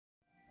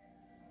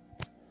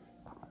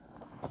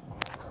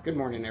Good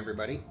morning,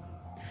 everybody.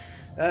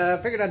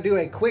 Figured I'd do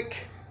a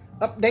quick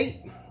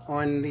update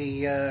on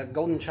the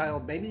Golden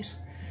Child babies.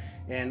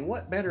 And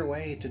what better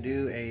way to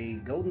do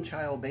a Golden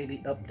Child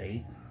baby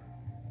update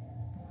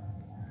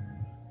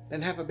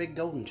than have a big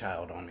Golden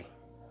Child on me.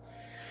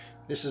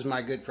 This is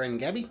my good friend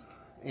Gabby,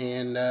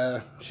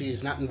 and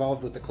she's not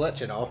involved with the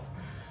clutch at all.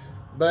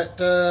 But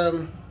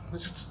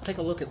let's take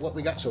a look at what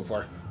we got so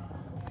far.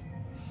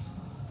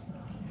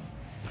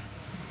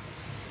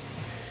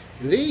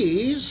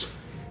 These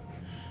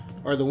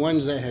are the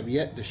ones that have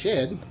yet to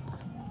shed.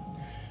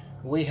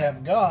 We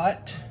have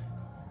got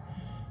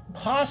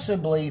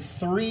possibly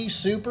 3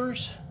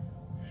 supers.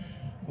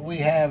 We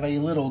have a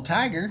little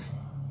tiger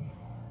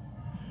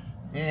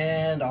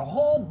and a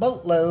whole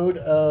boatload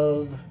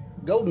of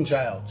Golden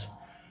Childs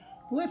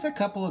with a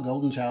couple of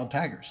Golden Child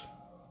tigers.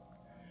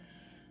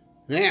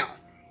 Now,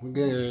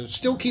 we're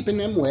still keeping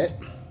them wet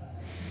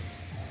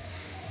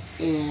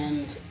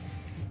and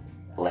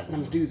letting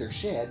them do their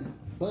shed,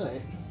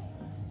 but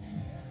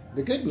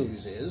the good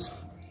news is,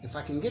 if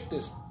I can get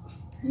this,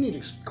 you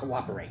need to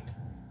cooperate.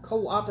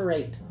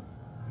 Cooperate.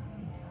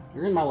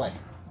 You're in my way.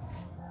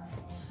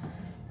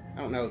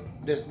 I don't know,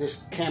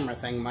 this camera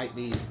thing might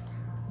be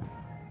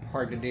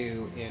hard to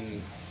do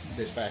in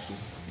this fashion.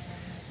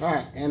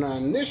 Alright, and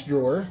on this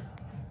drawer,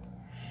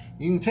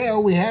 you can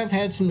tell we have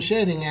had some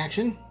shedding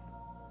action.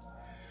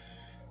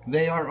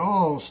 They are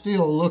all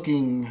still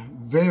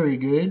looking very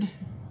good.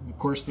 Of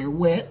course, they're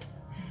wet.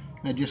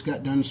 I just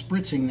got done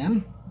spritzing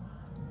them.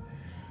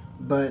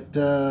 But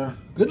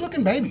good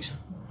looking babies.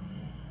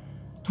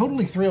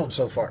 Totally thrilled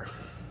so far.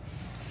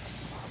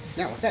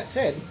 Now with that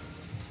said,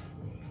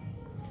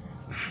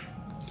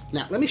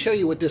 now let me show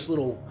you what this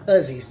little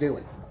hussie's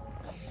doing.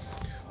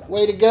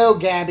 Way to go,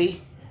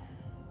 Gabby.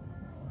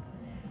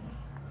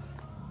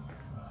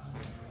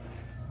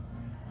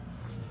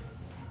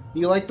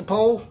 You like the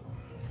pole?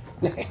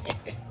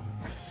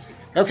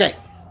 Okay,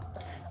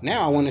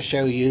 now I want to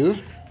show you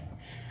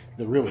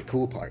the really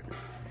cool part.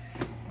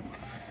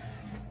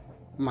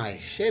 My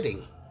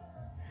shedding.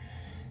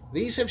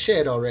 These have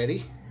shed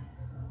already.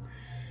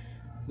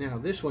 Now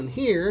this one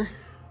here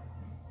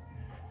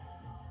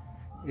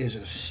is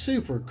a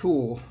super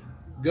cool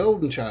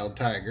Golden Child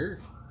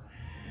tiger.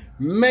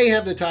 May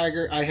have the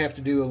tiger. I have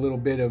to do a little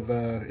bit of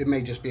it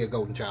may just be a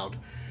Golden Child.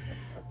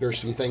 There's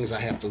some things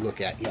I have to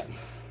look at yet.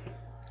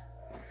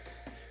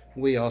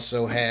 We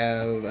also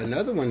have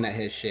another one that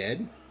has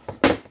shed.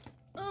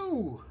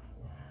 Oh,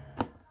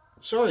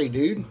 sorry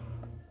dude.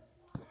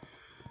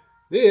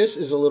 This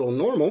is a little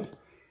normal.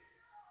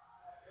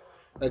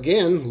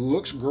 Again,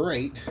 looks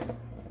great.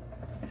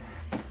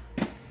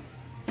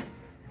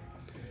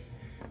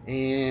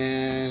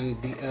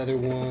 And the other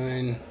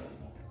one,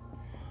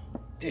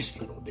 this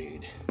little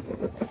dude.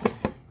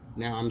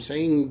 Now I'm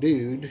saying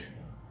dude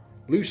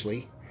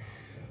loosely.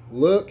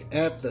 Look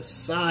at the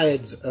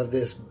sides of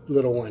this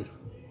little one.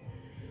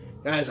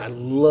 Guys, I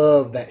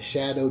love that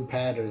shadowed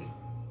pattern.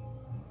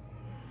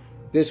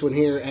 This one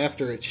here,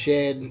 after it's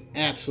shed,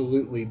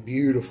 absolutely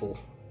beautiful.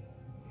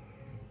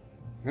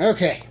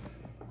 Okay.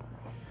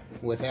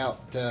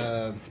 Without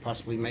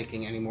possibly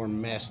making any more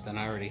mess than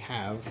I already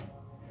have,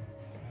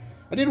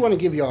 I did want to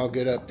give you all a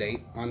good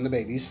update on the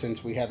babies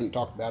since we haven't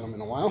talked about them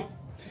in a while.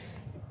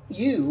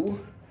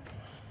 You,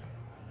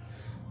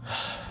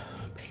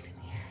 pain in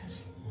the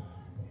ass.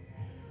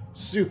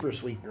 Super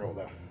sweet girl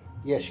though.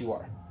 Yes, you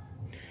are.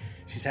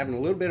 She's having a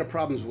little bit of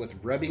problems with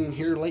rubbing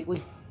here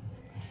lately.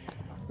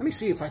 Let me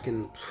see if I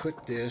can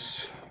put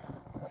this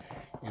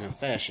in a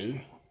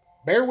fashion.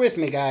 Bear with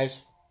me,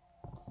 guys.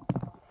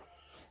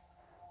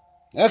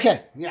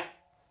 Okay, yeah.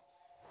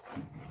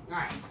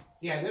 Alright,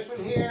 yeah, this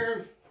one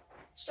here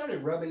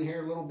started rubbing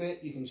here a little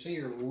bit. You can see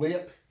her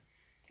lip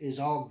is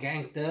all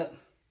ganked up.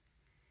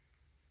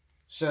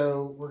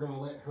 So we're going to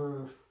let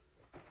her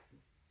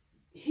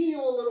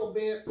heal a little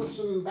bit, put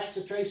some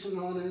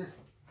bacitracin on her,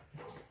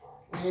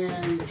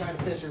 and try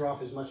to piss her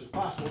off as much as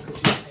possible because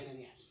she's a pain in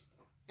the ass.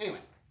 Anyway.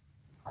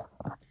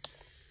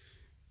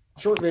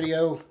 Short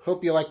video.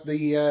 Hope you like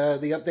the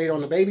update on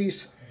the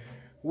babies.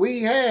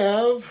 We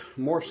have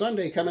more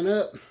Sunday coming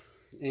up,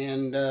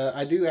 and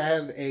I do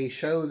have a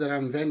show that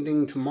I'm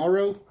vending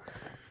tomorrow.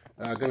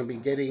 Going to be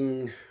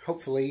getting,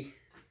 hopefully,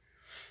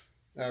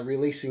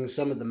 releasing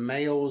some of the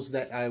males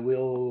that I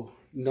will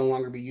no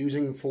longer be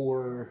using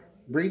for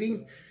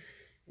breeding,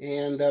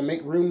 and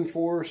make room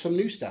for some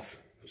new stuff.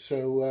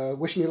 So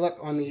wishing you luck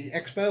on the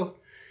expo,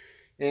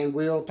 and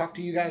we'll talk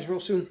to you guys real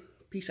soon.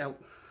 Peace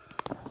out.